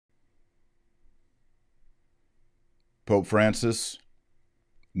Pope Francis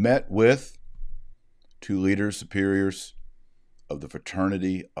met with two leaders, superiors of the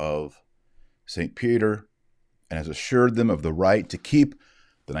Fraternity of St. Peter, and has assured them of the right to keep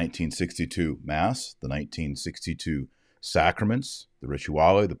the 1962 Mass, the 1962 Sacraments, the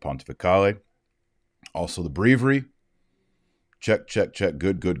Rituale, the Pontificale, also the Breviary. Check, check, check.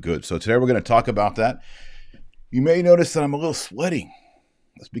 Good, good, good. So today we're going to talk about that. You may notice that I'm a little sweaty.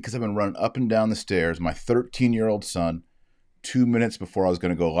 That's because I've been running up and down the stairs. My 13-year-old son, 2 minutes before I was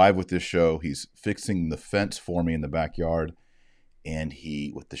going to go live with this show, he's fixing the fence for me in the backyard, and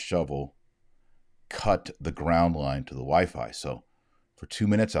he, with the shovel, cut the ground line to the Wi-Fi. So for 2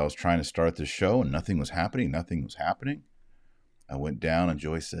 minutes, I was trying to start this show, and nothing was happening. Nothing was happening. I went down, and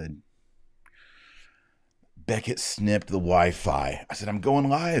Joy said, Beckett snipped the Wi-Fi. I said, I'm going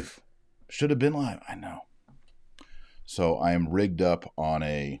live. Should have been live. I know. So I am rigged up on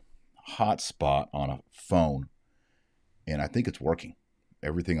a hotspot on a phone, and I think it's working.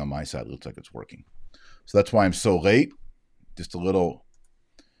 Everything on my side looks like it's working. So that's why I'm so late. Just a little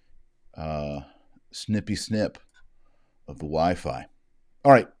snippy snip of the Wi-Fi.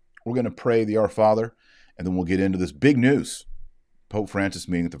 All right, we're going to pray the Our Father, and then we'll get into this big news. Pope Francis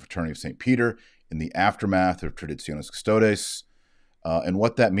meeting with the Fraternity of St. Peter in the aftermath of Traditionis Custodes, and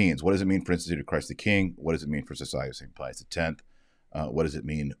what that means. What does it mean for Institute of Christ the King? What does it mean for Society of St. Pius X? What does it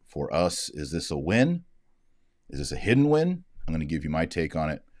mean for us? Is this a win? Is this a hidden win? I'm going to give you my take on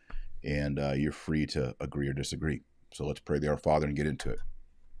it, and you're free to agree or disagree. So let's pray the Our Father and get into it.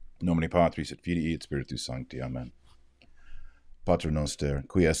 Nomine Patris et Filii et Spiritus Sancti. Amen. Pater noster,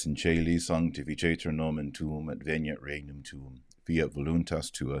 qui es in caeli, sanctificetur nomen tuum, et veniat regnum tuum. Fiat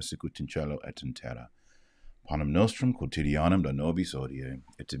voluntas tua, sicut in cielo et in terra. Panem nostrum quotidianum da nobis hodie,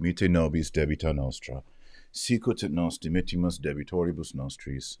 et dimitte nobis debita nostra, sicut et nos dimittimus debitoribus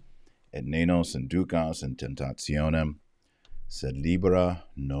nostris, et ne nos inducas in tentationem, sed libera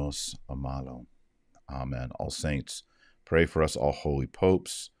nos a malo. Amen. All saints, pray for us. All holy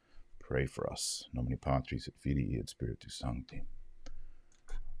popes, pray for us. Nomine Patris et Filii et Spiritus Sancti.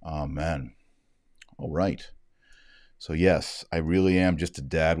 Amen. All right. So yes, I really am just a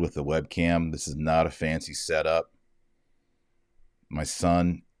dad with a webcam. This is not a fancy setup. My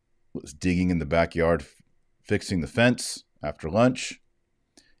son was digging in the backyard, fixing the fence after lunch,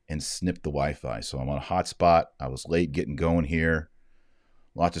 and snipped the Wi-Fi. So I'm on a hotspot. I was late getting going here.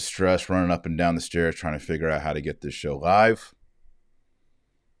 Lots of stress running up and down the stairs trying to figure out how to get this show live.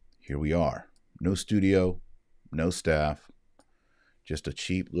 Here we are. No studio, no staff, just a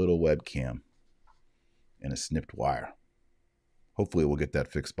cheap little webcam and a snipped wire. Hopefully we'll get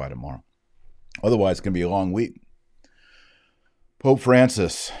that fixed by tomorrow. Otherwise, it's going to be a long week. Pope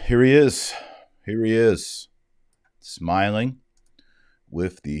Francis, here he is. Here he is, smiling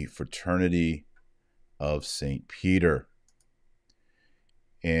with the Fraternity of St. Peter.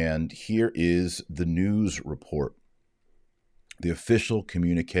 And here is the news report, the official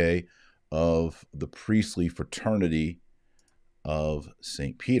communique of the Priestly Fraternity of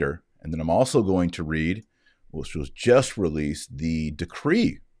St. Peter. And then I'm also going to read, which was just released, the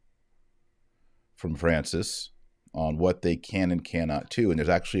decree from Francis on what they can and cannot do. And there's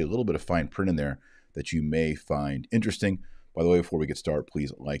actually a little bit of fine print in there that you may find interesting. By the way, before we get started,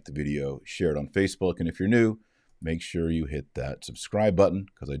 please like the video, share it on Facebook. And if you're new, make sure you hit that subscribe button,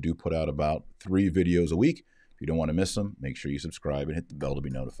 because I do put out about 3 videos a week. If you don't want to miss them, make sure you subscribe and hit the bell to be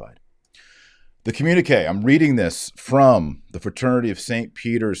notified. The communique, I'm reading this from the Fraternity of St.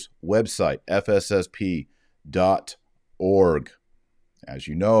 Peter's website, FSSP.org. As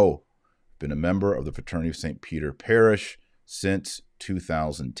you know, I've been a member of the Fraternity of St. Peter Parish since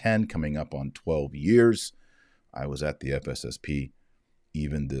 2010, coming up on 12 years. I was at the FSSP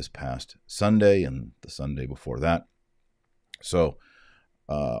even this past Sunday and the Sunday before that. So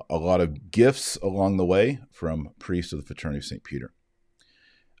a lot of gifts along the way from priests of the Fraternity of St. Peter.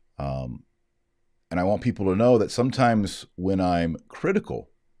 And I want people to know that sometimes when I'm critical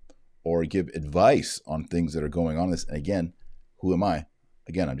or give advice on things that are going on, this, and again, who am I?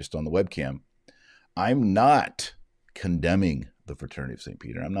 Again, I'm just on the webcam. I'm not condemning the Fraternity of St.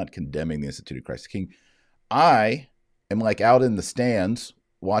 Peter. I'm not condemning the Institute of Christ the King. I am like out in the stands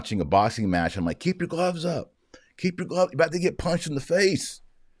watching a boxing match. I'm like, keep your gloves up. Keep your gloves. You're about to get punched in the face.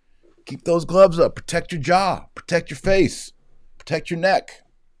 Keep those gloves up. Protect your jaw. Protect your face. Protect your neck.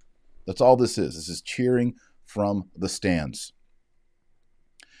 That's all this is. This is cheering from the stands.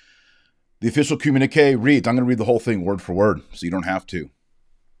 The official communique reads, I'm going to read the whole thing word for word, so you don't have to.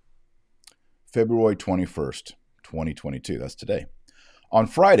 February 21st, 2022. That's today. On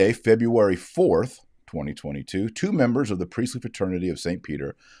Friday, February 4th, 2022, 2 members of the Priestly Fraternity of St.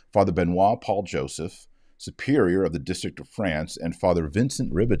 Peter, Father Benoit Paul Joseph, Superior of the District of France, and Father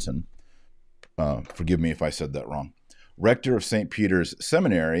Vincent Ribiton, forgive me if I said that wrong, rector of St. Peter's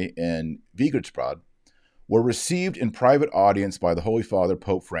Seminary in Vigersprod, were received in private audience by the Holy Father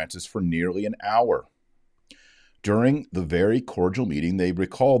Pope Francis for nearly an hour. During the very cordial meeting, they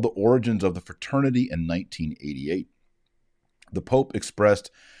recalled the origins of the fraternity in 1988. The Pope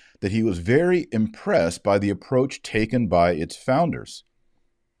expressed that he was very impressed by the approach taken by its founders,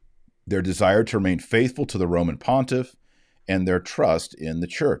 their desire to remain faithful to the Roman Pontiff, and their trust in the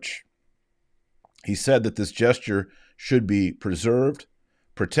Church. He said that this gesture should be preserved,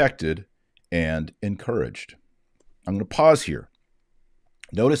 protected, and encouraged. I'm going to pause here.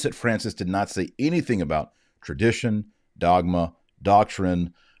 Notice that Francis did not say anything about tradition, dogma,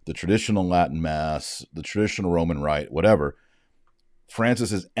 doctrine, the traditional Latin Mass, the traditional Roman Rite, whatever.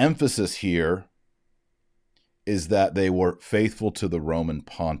 Francis's emphasis here is that they were faithful to the Roman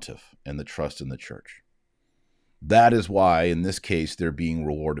Pontiff and the trust in the Church. That is why, in this case, they're being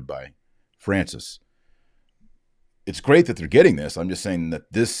rewarded by Francis. It's great that they're getting this. I'm just saying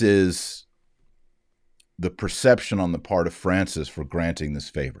that this is the perception on the part of Francis for granting this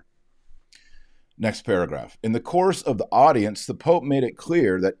favor. Next paragraph. In the course of the audience, the Pope made it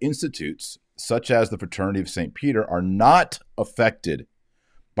clear that institutes, such as the Fraternity of St. Peter, are not affected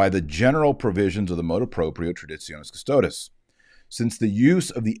by the general provisions of the motu proprio Traditionis Custodes, since the use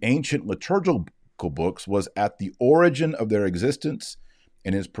of the ancient liturgical books was at the origin of their existence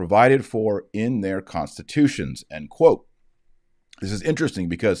and is provided for in their constitutions, end quote. This is interesting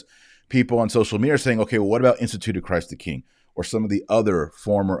because people on social media are saying, okay, well, what about Institute of Christ the King or some of the other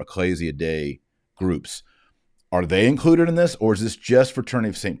former Ecclesia Dei groups? Are they included in this, or is this just Fraternity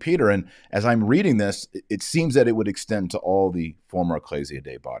of St. Peter? And as I'm reading this, it seems that it would extend to all the former Ecclesia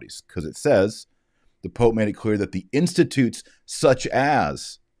Dei bodies, because it says the Pope made it clear that the institutes such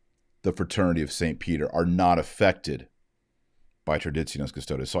as the Fraternity of St. Peter are not affected by Traditionis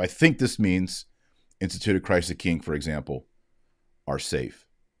Custodes. So I think this means Institute of Christ the King, for example, are safe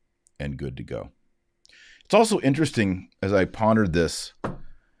and good to go. It's also interesting, as I pondered this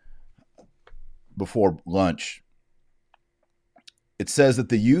before lunch, it says that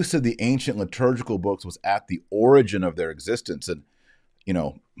the use of the ancient liturgical books was at the origin of their existence. And,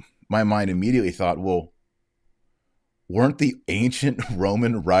 my mind immediately thought, well, weren't the ancient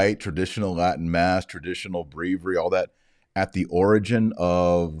Roman Rite, traditional Latin Mass, traditional Breviary, all that at the origin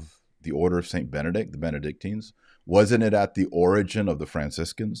of the Order of St. Benedict, the Benedictines? Wasn't it at the origin of the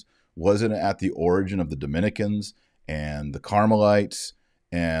Franciscans? Wasn't it at the origin of the Dominicans and the Carmelites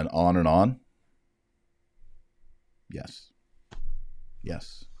and on and on? Yes.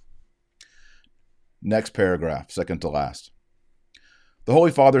 Yes. Next paragraph, second to last. The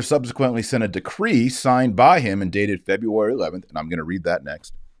Holy Father subsequently sent a decree signed by him and dated February 11th, and I'm going to read that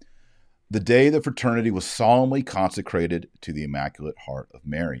next, the day the fraternity was solemnly consecrated to the Immaculate Heart of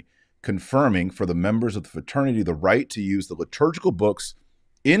Mary, confirming for the members of the fraternity the right to use the liturgical books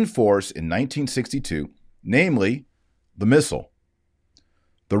in force in 1962, namely the Missal,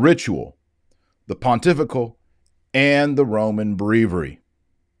 the Ritual, the Pontifical, and the Roman Breviary.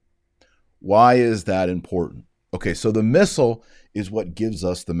 Why is that important? Okay, so the Missal is what gives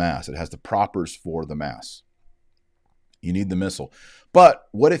us the Mass. It has the propers for the Mass. You need the Missal. But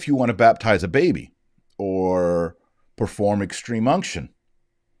what if you want to baptize a baby or perform extreme unction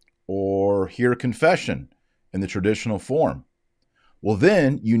or hear confession in the traditional form? Well,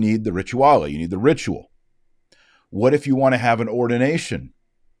 then you need the Rituale. You need the ritual. What if you want to have an ordination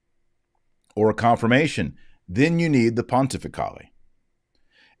or a confirmation? Then you need the Pontificale.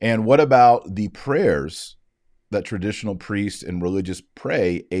 And what about the prayers that traditional priests and religious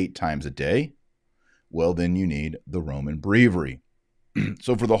pray 8 times a day? Well, then you need the Roman Breviary.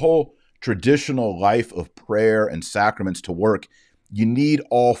 So for the whole traditional life of prayer and sacraments to work, you need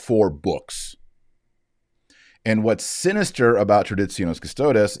all 4 books. And what's sinister about Traditionis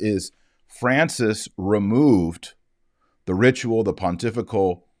Custodes is Francis removed the ritual, the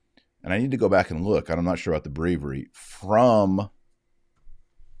pontifical, and I need to go back and look, I'm not sure about the breviary, from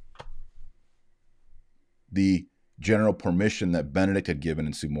the general permission that Benedict had given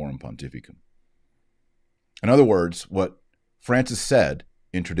in Summorum Pontificum. In other words, what Francis said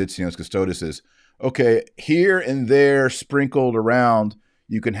in Traditionis Custodes is, okay, here and there sprinkled around,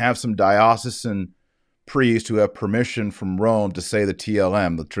 you can have some diocesan priests who have permission from Rome to say the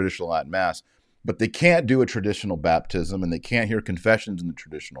TLM, the traditional Latin Mass, but they can't do a traditional baptism and they can't hear confessions in the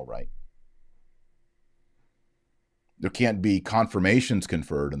traditional rite. There can't be confirmations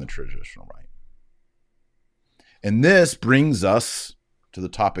conferred in the traditional rite. And this brings us to the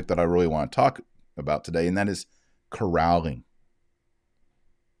topic that I really want to talk about today, and that is choralling.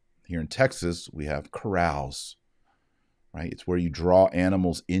 Here in Texas, we have corrals, right? It's where you draw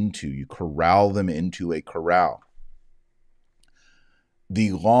animals into. You corral them into a corral.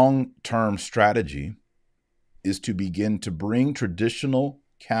 The long-term strategy is to begin to bring traditional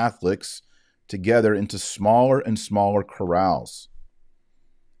Catholics together into smaller and smaller corrals.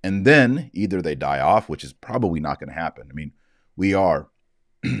 And then either they die off, which is probably not going to happen. I mean, we are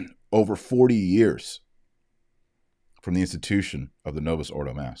over 40 years from the institution of the Novus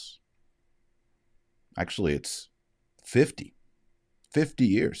Ordo Mass. Actually, it's 50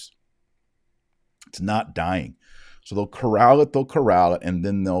 years. It's not dying. So they'll corral it, and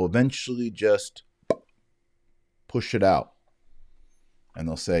then they'll eventually just push it out. And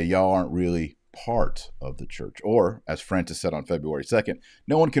they'll say, y'all aren't really part of the church. Or, as Francis said on February 2nd,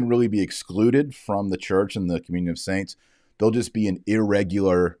 no one can really be excluded from the church and the communion of saints. They'll just be an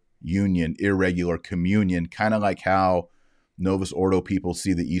irregular union, irregular communion, kind of like how Novus Ordo people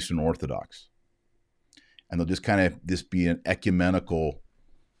see the Eastern Orthodox. And they'll just kind of just be an ecumenical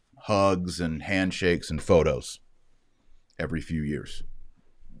hugs and handshakes and photos every few years,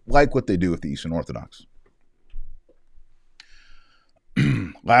 like what they do with the Eastern Orthodox.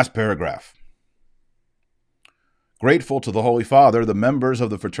 Last paragraph. Grateful to the Holy Father, the members of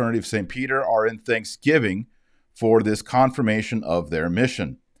the Fraternity of St. Peter are in thanksgiving for this confirmation of their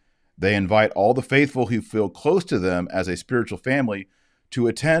mission. They invite all the faithful who feel close to them as a spiritual family to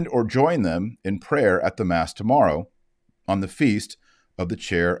attend or join them in prayer at the Mass tomorrow on the feast of the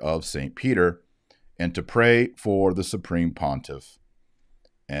Chair of St. Peter, and to pray for the Supreme Pontiff.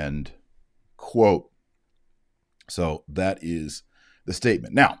 End quote. So that is the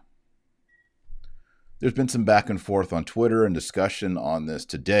statement. Now, there's been some back and forth on Twitter and discussion on this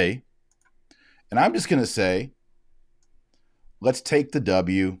today. And I'm just going to say, let's take the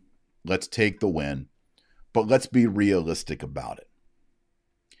W, let's take the win, but let's be realistic about it.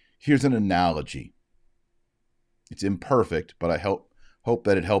 Here's an analogy. It's imperfect, but I hope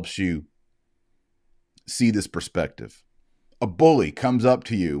that it helps you see this perspective. A bully comes up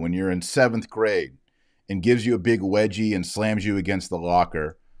to you when you're in 7th grade and gives you a big wedgie and slams you against the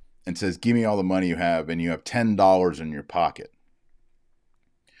locker and says, give me all the money you have, and you have $10 in your pocket.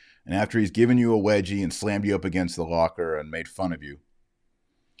 And after he's given you a wedgie and slammed you up against the locker and made fun of you,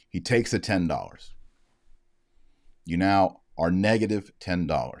 he takes the $10. You now are negative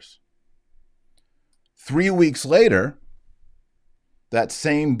 $10. 3 weeks later, that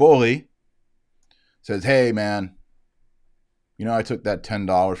same bully says, hey, man, you know, I took that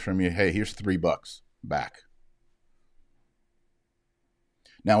 $10 from you. Hey, here's $3 back.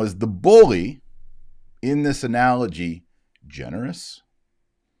 Now, is the bully in this analogy generous,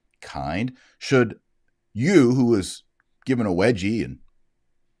 kind? Should you, who was given a wedgie and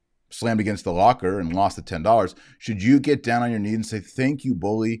slammed against the locker and lost the $10, should you get down on your knees and say, thank you,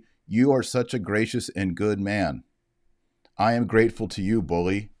 bully. You are such a gracious and good man. I am grateful to you,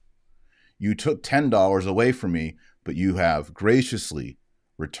 bully. You took $10 away from me, but you have graciously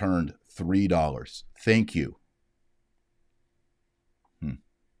returned $3. Thank you.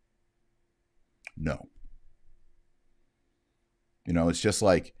 No. You know, it's just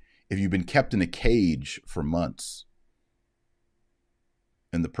like if you've been kept in a cage for months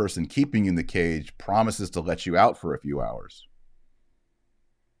and the person keeping you in the cage promises to let you out for a few hours.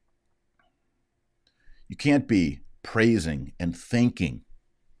 You can't be praising and thanking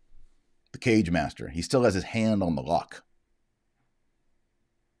the cage master. He still has his hand on the lock.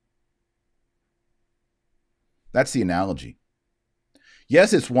 That's the analogy.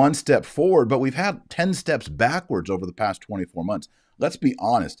 Yes, it's one step forward, but we've had 10 steps backwards over the past 24 months. Let's be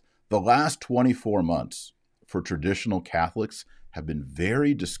honest. The last 24 months for traditional Catholics have been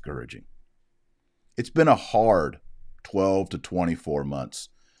very discouraging. It's been a hard 12 to 24 months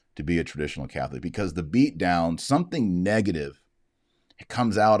to be a traditional Catholic because the beat down, something negative, it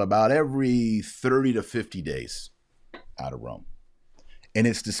comes out about every 30 to 50 days out of Rome. And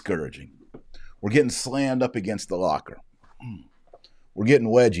it's discouraging. We're getting slammed up against the locker. We're getting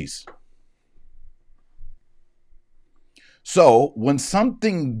wedgies. So when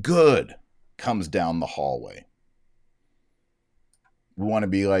something good comes down the hallway, we want to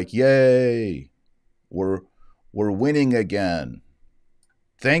be like, yay, we're winning again.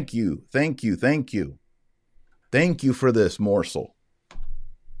 Thank you, thank you, thank you. Thank you for this morsel.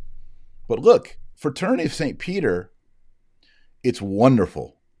 But look, Fraternity of St. Peter, it's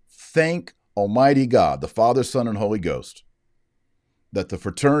wonderful. Thank Almighty God, the Father, Son, and Holy Ghost, that the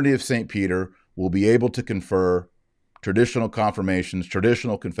Fraternity of St. Peter will be able to confer traditional confirmations,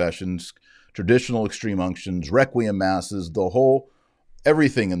 traditional confessions, traditional extreme unctions, requiem masses,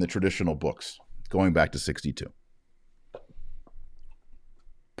 everything in the traditional books, going back to 62.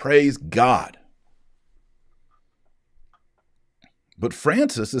 Praise God. But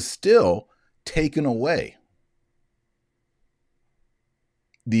Francis is still taking away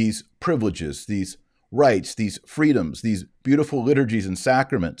these privileges, these rights, these freedoms, these beautiful liturgies and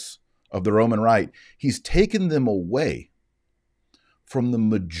sacraments of the Roman Rite. He's taken them away from the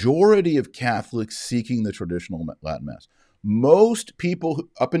majority of Catholics seeking the traditional Latin Mass. Most people,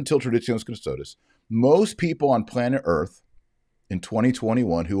 up until Traditionis Custodes, most people on planet Earth in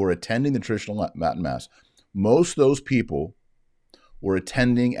 2021 who are attending the traditional Latin Mass, most of those people were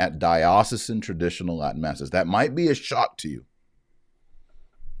attending at diocesan traditional Latin Masses. That might be a shock to you.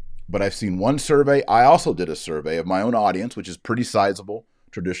 But I've seen one survey. I also did a survey of my own audience, which is pretty sizable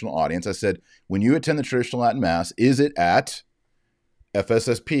traditional audience. I said, when you attend the traditional Latin Mass, is it at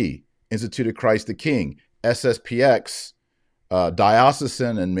FSSP, Institute of Christ the King, SSPX,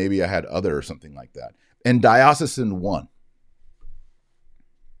 diocesan, and maybe I had other or something like that. And diocesan won.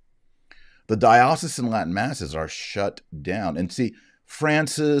 The diocesan Latin Masses are shut down. And see,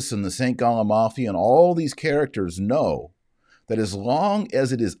 Francis and the St. Gallimolfi and all these characters know that as long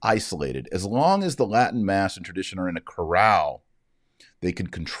as it is isolated, as long as the Latin Mass and tradition are in a corral, they can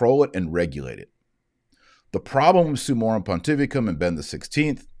control it and regulate it. The problem with Summorum Pontificum and Ben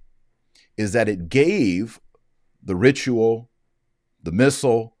XVI is that it gave the ritual, the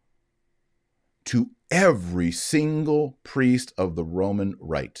Missal, to every single priest of the Roman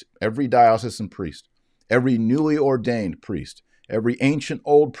Rite, every diocesan priest, every newly ordained priest, every ancient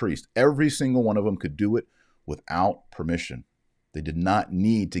old priest, every single one of them could do it without permission. They did not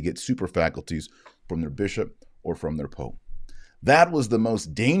need to get super faculties from their bishop or from their pope. That was the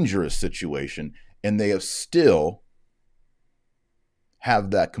most dangerous situation, and they have still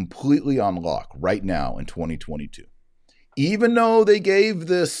have that completely on lock right now in 2022. Even though they gave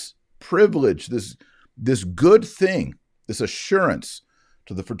this privilege, this good thing, this assurance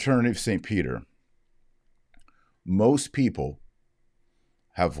to the Fraternity of St. Peter, most people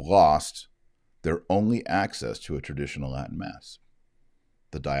have lost their only access to a traditional Latin Mass,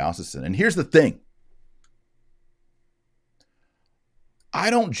 the diocesan. And here's the thing. I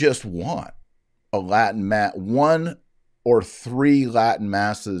don't just want a Latin Mass, 1 or 3 Latin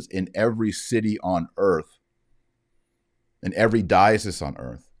Masses in every city on earth, in every diocese on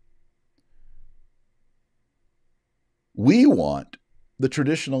earth. We want the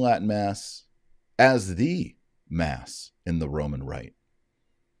traditional Latin Mass as the Mass in the Roman Rite.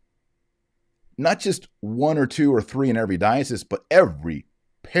 Not just 1 or 2 or 3 in every diocese, but every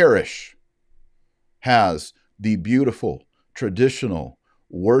parish has the beautiful traditional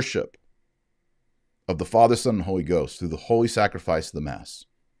worship of the Father, Son, and Holy Ghost through the holy sacrifice of the Mass.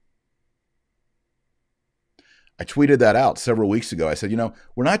 I tweeted that out several weeks ago. I said,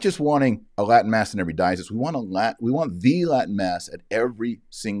 we're not just wanting a Latin Mass in every diocese. We want the Latin Mass at every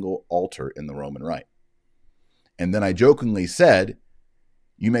single altar in the Roman Rite. And then I jokingly said,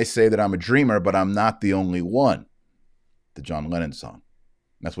 you may say that I'm a dreamer, but I'm not the only one. The John Lennon song.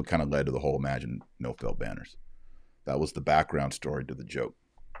 That's what kind of led to the whole Imagine No Felt Banners. That was the background story to the joke.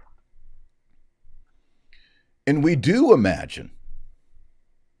 And we do imagine.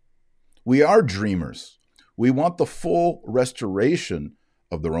 We are dreamers. We want the full restoration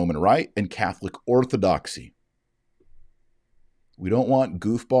of the Roman Rite and Catholic Orthodoxy. We don't want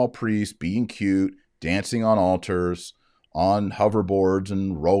goofball priests being cute, dancing on altars, on hoverboards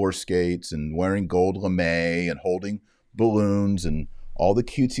and roller skates, and wearing gold lame and holding balloons and all the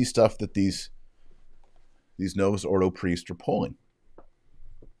cutesy stuff that these Novus Ordo priests are pulling.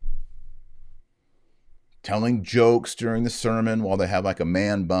 Telling jokes during the sermon while they have like a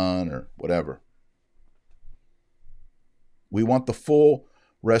man bun or whatever. We want the full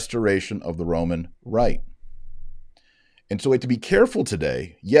restoration of the Roman Rite. And so we have to be careful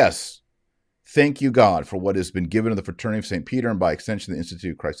today. Yes, thank you, God, for what has been given to the Fraternity of St. Peter and by extension the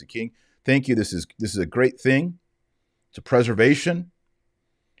Institute of Christ the King. Thank you. This is a great thing. It's a preservation.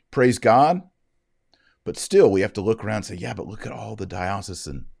 Praise God. But still, we have to look around and say, yeah, but look at all the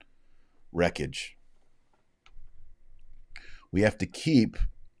diocesan wreckage. We have to keep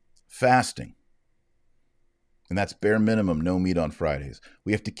fasting. And that's bare minimum, no meat on Fridays.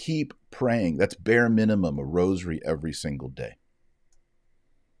 We have to keep praying. That's bare minimum, a rosary every single day.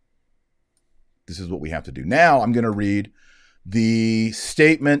 This is what we have to do. Now I'm going to read the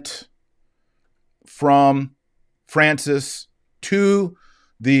statement from Francis to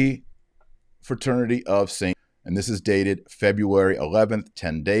the Fraternity of St. And this is dated February 11th,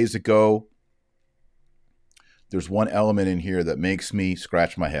 10 days ago. There's one element in here that makes me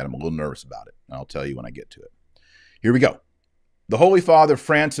scratch my head. I'm a little nervous about it. And I'll tell you when I get to it. Here we go. The Holy Father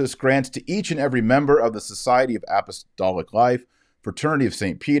Francis grants to each and every member of the Society of Apostolic Life Fraternity of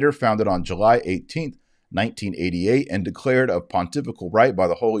St. Peter, founded on July 18th, 1988, and declared of pontifical right by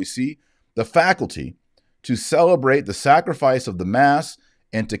the Holy See, the faculty to celebrate the sacrifice of the Mass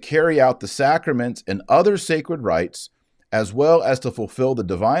and to carry out the sacraments and other sacred rites, as well as to fulfill the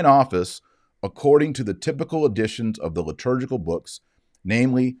divine office according to the typical editions of the liturgical books,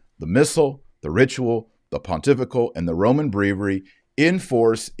 namely the Missal, the Ritual, the Pontifical, and the Roman Breviary, in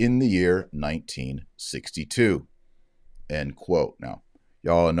force in the year 1962. End quote. Now,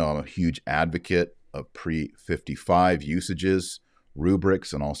 y'all know I'm a huge advocate of pre-55 usages,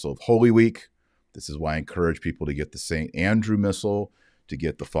 rubrics, and also of Holy Week. This is why I encourage people to get the St. Andrew Missal, to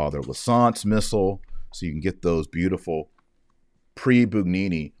get the Father Lassant's Missal, so you can get those beautiful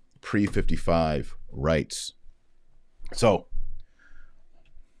pre-Bugnini, pre-55 rites. So,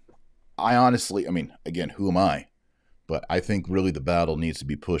 I honestly, again, who am I? But I think really the battle needs to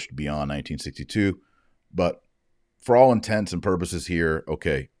be pushed beyond 1962. But for all intents and purposes here,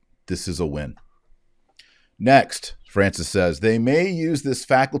 okay, this is a win. Next, Francis says, they may use this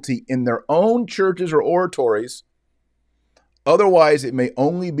faculty in their own churches or oratories. Otherwise, it may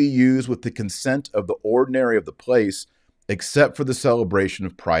only be used with the consent of the ordinary of the place, except for the celebration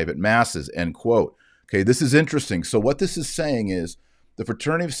of private masses, end quote. Okay, this is interesting. So what this is saying is the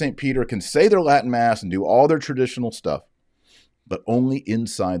Fraternity of St. Peter can say their Latin Mass and do all their traditional stuff, but only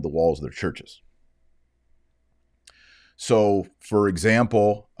inside the walls of their churches. So, for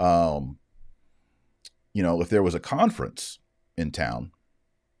example, if there was a conference in town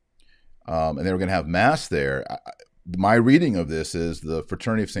and they were going to have Mass there, my reading of this is the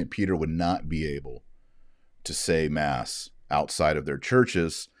Fraternity of St. Peter would not be able to say Mass outside of their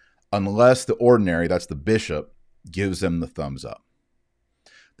churches unless the ordinary, that's the bishop, gives them the thumbs up.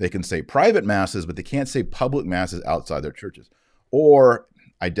 They can say private Masses, but they can't say public Masses outside their churches. Or,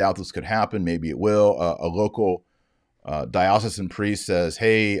 I doubt this could happen, maybe it will, a local diocesan priest says,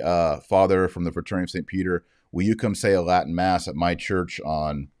 hey, Father from the Fraternity of St. Peter, will you come say a Latin Mass at my church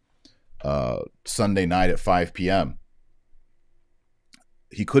on Sunday night at 5 p.m.?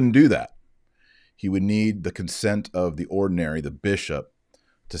 He couldn't do that. He would need the consent of the ordinary, the bishop,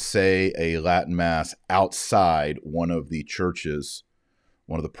 to say a Latin Mass outside one of the churches,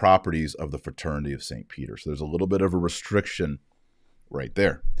 one of the properties of the Fraternity of St. Peter. So there's a little bit of a restriction right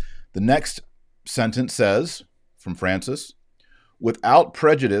there. The next sentence says, from Francis, without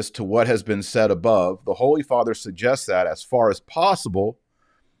prejudice to what has been said above, the Holy Father suggests that, as far as possible,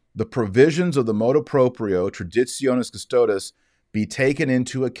 the provisions of the motu proprio Traditionis Custodes be taken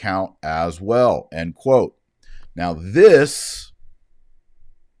into account as well, end quote. Now, this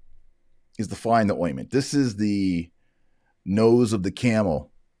is the fly in the ointment. This is the nose of the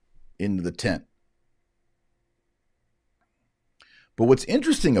camel into the tent. But what's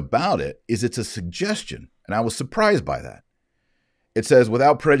interesting about it is it's a suggestion, and I was surprised by that. It says,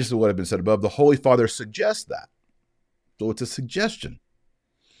 without prejudice to what had been said above, the Holy Father suggests that. So it's a suggestion.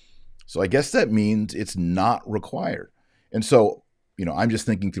 So I guess that means it's not required. And so, I'm just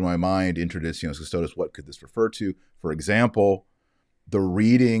thinking through my mind, in Traditionis Custodes, what could this refer to? For example, the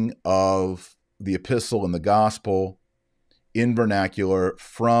reading of the epistle and the gospel in vernacular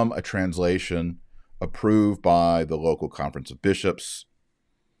from a translation approved by the local conference of bishops.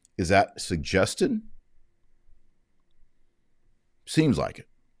 Is that suggested? Seems like it.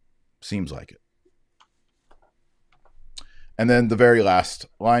 Seems like it. And then the very last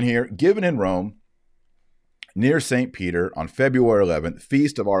line here, given in Rome, near St. Peter, on February 11th,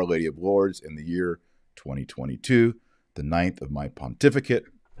 Feast of Our Lady of Lourdes in the year 2022, the 9th of my pontificate,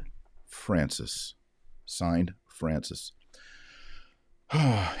 Francis. Signed, Francis.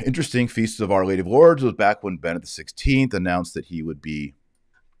 Interesting, Feast of Our Lady of Lourdes was back when Benedict XVI announced that he would be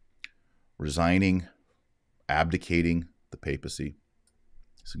resigning, abdicating the papacy.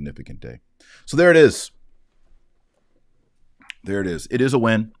 Significant day. So there it is. There it is. It is a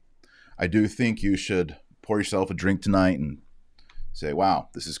win. I do think you should pour yourself a drink tonight and say, wow,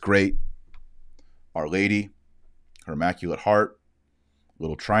 this is great. Our Lady, her Immaculate Heart, a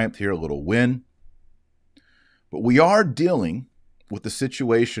little triumph here, a little win. But we are dealing with the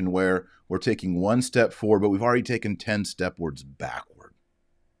situation where we're taking one step forward, but we've already taken 10 stepwards backward.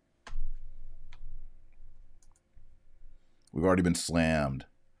 We've already been slammed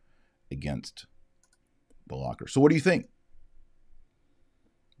against the locker. So what do you think?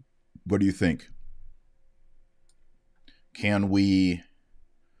 What do you think? Can we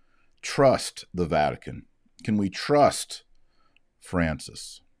trust the Vatican? Can we trust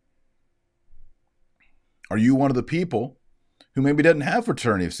Francis? Are you one of the people who maybe didn't have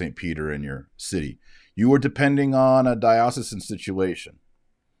Fraternity of St. Peter in your city? You were depending on a diocesan situation.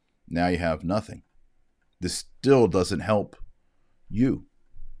 Now you have nothing. This still doesn't help you.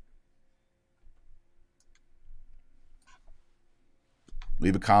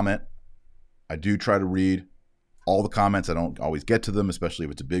 Leave a comment. I do try to read all the comments. I don't always get to them, especially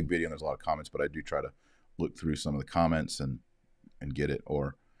if it's a big video and there's a lot of comments, but I do try to look through some of the comments and get it,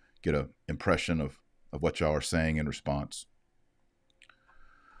 or get an impression of what y'all are saying in response.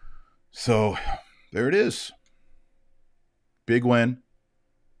 So there it is. Big win.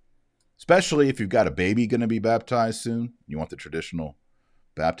 Especially if you've got a baby going to be baptized soon. You want the traditional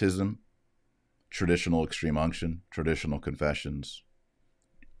baptism, traditional extreme unction, traditional confessions.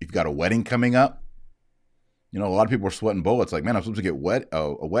 You've got a wedding coming up. You know, a lot of people are sweating bullets. Like, man, I'm supposed to get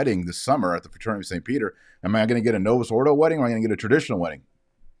a wedding this summer at the Fraternity of St. Peter. Am I going to get a Novus Ordo wedding, or am I going to get a traditional wedding?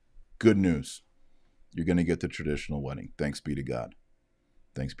 Good news. You're going to get the traditional wedding. Thanks be to God.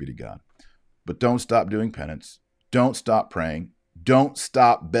 Thanks be to God. But don't stop doing penance. Don't stop praying. Don't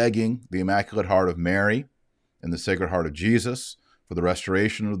stop begging the Immaculate Heart of Mary and the Sacred Heart of Jesus for the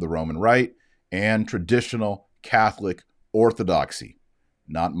restoration of the Roman Rite and traditional Catholic orthodoxy.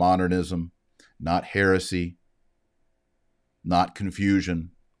 Not modernism, not heresy, not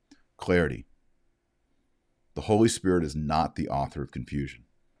confusion, clarity. The Holy Spirit is not the author of confusion.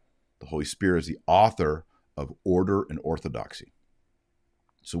 The Holy Spirit is the author of order and orthodoxy.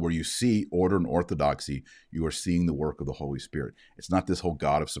 So where you see order and orthodoxy, you are seeing the work of the Holy Spirit. It's not this whole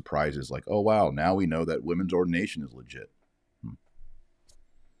God of surprises like, oh, wow, now we know that women's ordination is legit.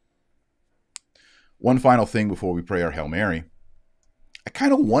 One final thing before we pray our Hail Mary. I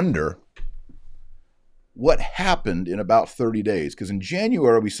kind of wonder what happened in about 30 days. Because in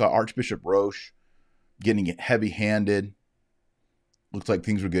January, we saw Archbishop Roche getting heavy-handed. Looks like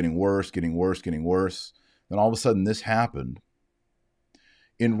things were getting worse. Then all of a sudden, this happened.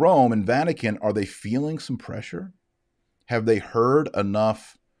 In Rome and Vatican, are they feeling some pressure? Have they heard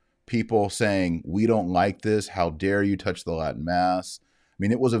enough people saying, we don't like this, how dare you touch the Latin Mass? I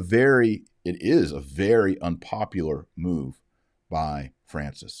mean, it is a very unpopular move by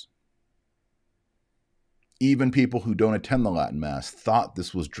Francis. Even people who don't attend the Latin Mass thought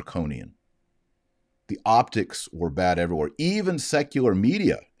this was draconian. The optics were bad everywhere. Even secular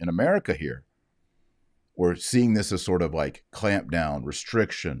media in America here were seeing this as sort of like clampdown,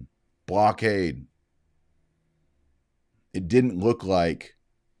 restriction, blockade. It didn't look like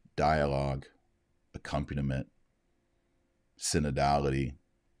dialogue, accompaniment, synodality,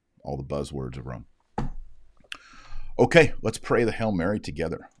 all the buzzwords of Rome. Okay, let's pray the Hail Mary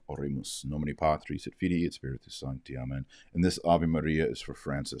together. Oremus, nomine Patris et Filii et Spiritus Sancti. Amen. And this Ave Maria is for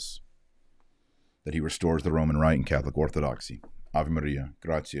Francis, that he restores the Roman Rite and Catholic Orthodoxy. Ave Maria,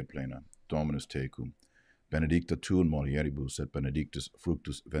 gratia plena, Dominus tecum, benedicta tu in mulieribus et benedictus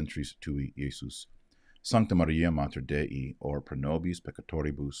fructus ventris tui, Iesus. Sancta Maria, Mater Dei, ora pro nobis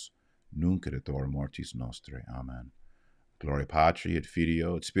peccatoribus, nunc et hora mortis nostrae. Amen. Gloria Patri et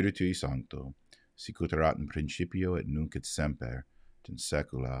Filio et Spiritui Sancto, sicut erat in principio et nunc et semper, et in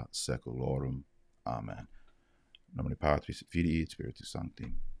saecula saeculorum. Amen. Nomine Patris et Filii et Spiritus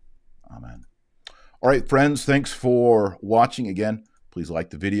Sancti. Amen. All right, friends, thanks for watching. Again, please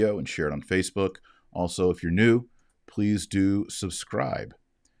like the video and share it on Facebook. Also, if you're new, please do subscribe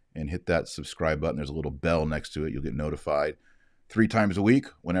and hit that subscribe button. There's a little bell next to it. You'll get notified 3 times a week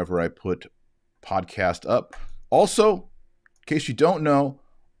whenever I put podcast up. Also, in case you don't know,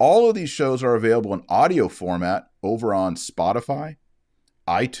 all of these shows are available in audio format over on Spotify,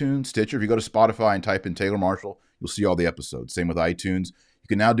 iTunes, Stitcher. If you go to Spotify and type in Taylor Marshall, you'll see all the episodes. Same with iTunes. You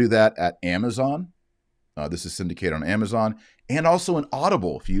can now do that at Amazon. This is syndicated on Amazon, and also in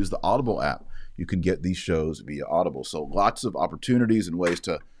Audible. If you use the Audible app, you can get these shows via Audible. So lots of opportunities and ways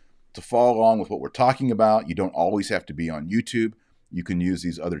to follow along with what we're talking about. You don't always have to be on YouTube. You can use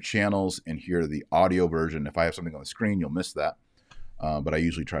these other channels and hear the audio version. If I have something on the screen, you'll miss that. But I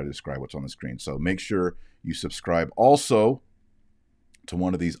usually try to describe what's on the screen. So make sure you subscribe also to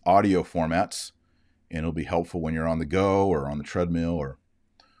one of these audio formats, and it'll be helpful when you're on the go or on the treadmill or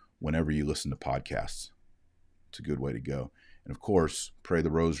whenever you listen to podcasts. It's a good way to go. And of course, pray the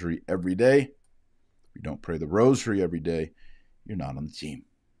rosary every day. If you don't pray the rosary every day, you're not on the team.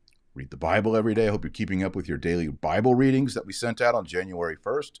 Read the Bible every day. I hope you're keeping up with your daily Bible readings that we sent out on January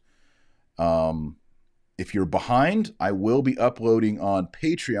 1st. If you're behind, I will be uploading on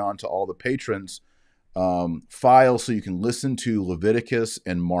Patreon to all the patrons files so you can listen to Leviticus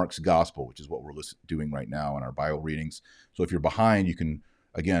and Mark's Gospel, which is what we're doing right now in our Bible readings. So if you're behind, you can,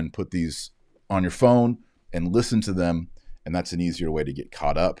 again, put these on your phone and listen to them, and that's an easier way to get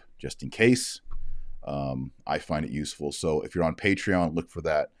caught up, just in case. I find it useful. So if you're on Patreon, look for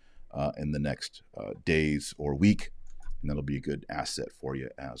that in the next days or week, and that'll be a good asset for you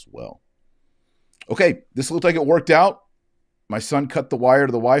as well. Okay, this looked like it worked out. My son cut the wire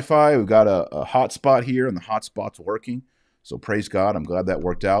to the Wi-Fi. We've got a hotspot here, and the hotspot's working. So praise God. I'm glad that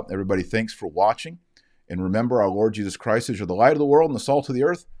worked out. Everybody, thanks for watching. And remember, our Lord Jesus Christ is the light of the world and the salt of the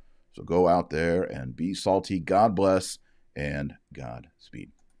earth. So go out there and be salty. God bless and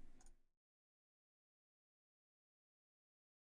Godspeed.